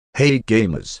Hey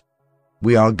gamers!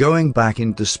 We are going back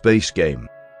into space game.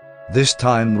 This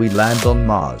time we land on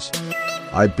Mars.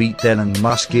 I beat Elon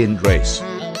Musk in race.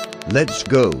 Let's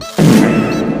go!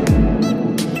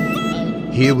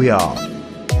 Here we are.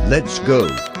 Let's go!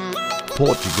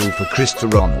 Portugal for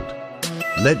Cristiano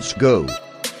Ronaldo. Let's go!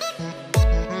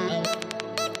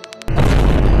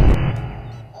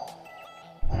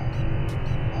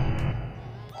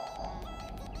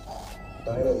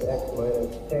 Minus X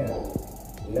minus 10,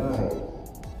 9,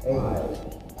 8,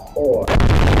 4.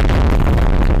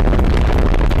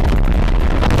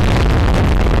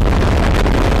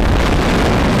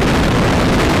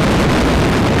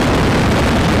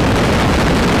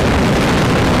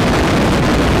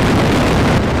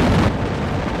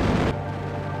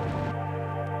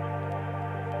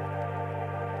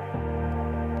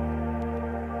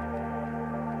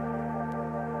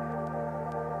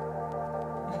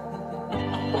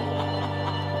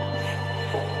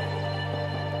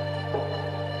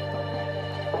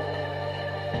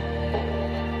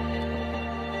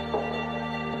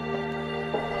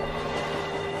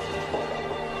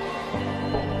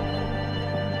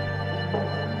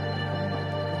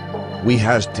 We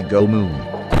has to go moon.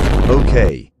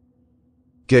 Okay.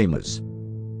 Gamers.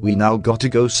 We now got to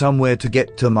go somewhere to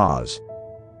get to Mars.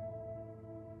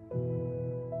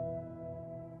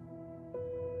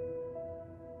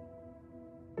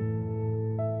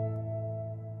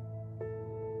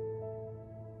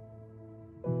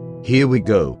 Here we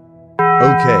go.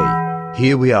 Okay,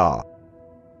 here we are.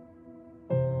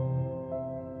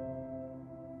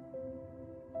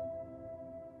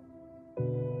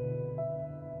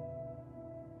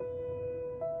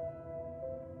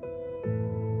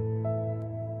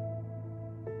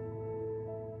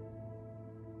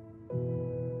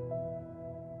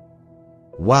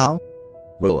 Wow!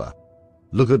 Whoa!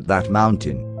 Look at that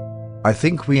mountain. I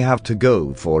think we have to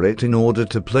go for it in order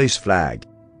to place flag.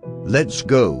 Let's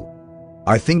go.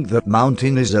 I think that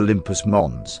mountain is Olympus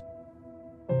Mons.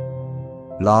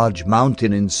 Large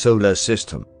mountain in solar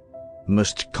system.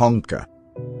 Must conquer.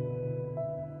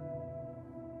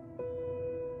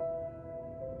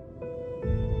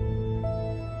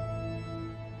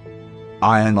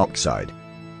 Iron oxide.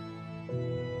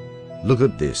 Look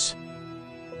at this.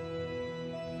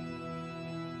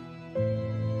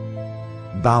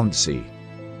 Bouncy.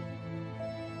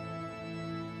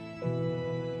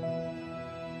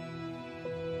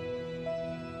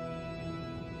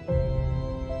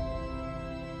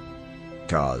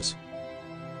 Cars.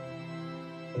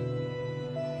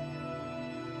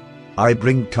 I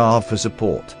bring car for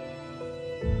support.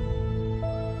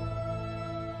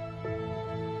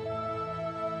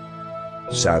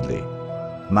 Sadly,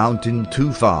 mountain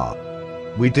too far.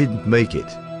 We didn't make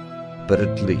it. But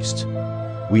at least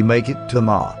we make it to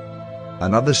Mars.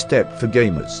 Another step for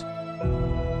gamers.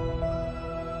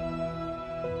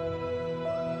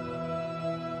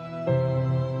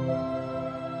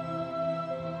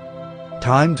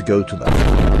 Time to go to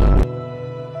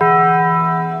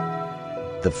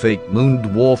the fake moon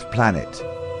dwarf planet.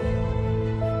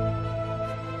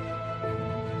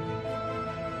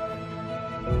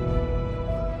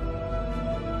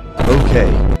 Okay,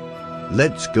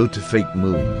 let's go to fake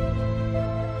moon.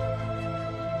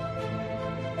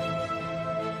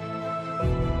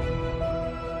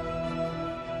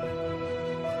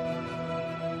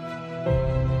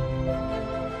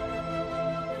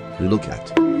 Look at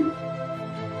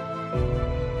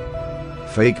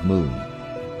fake moon.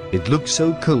 It looks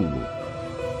so cool.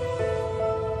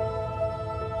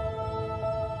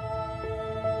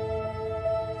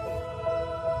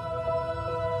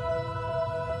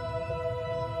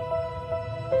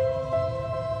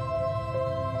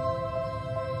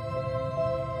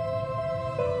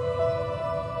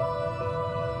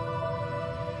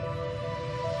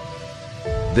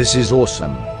 This is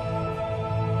awesome.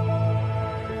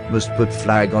 Must put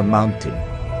flag on mountain.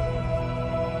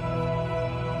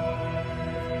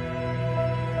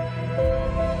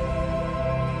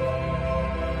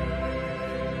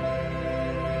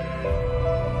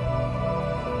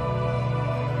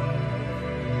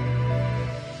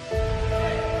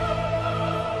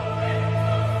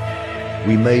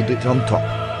 We made it on top.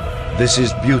 This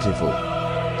is beautiful.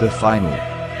 The final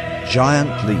giant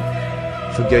leap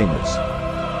for gamers.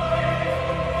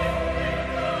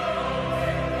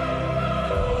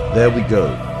 There we go.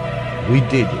 We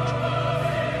did it.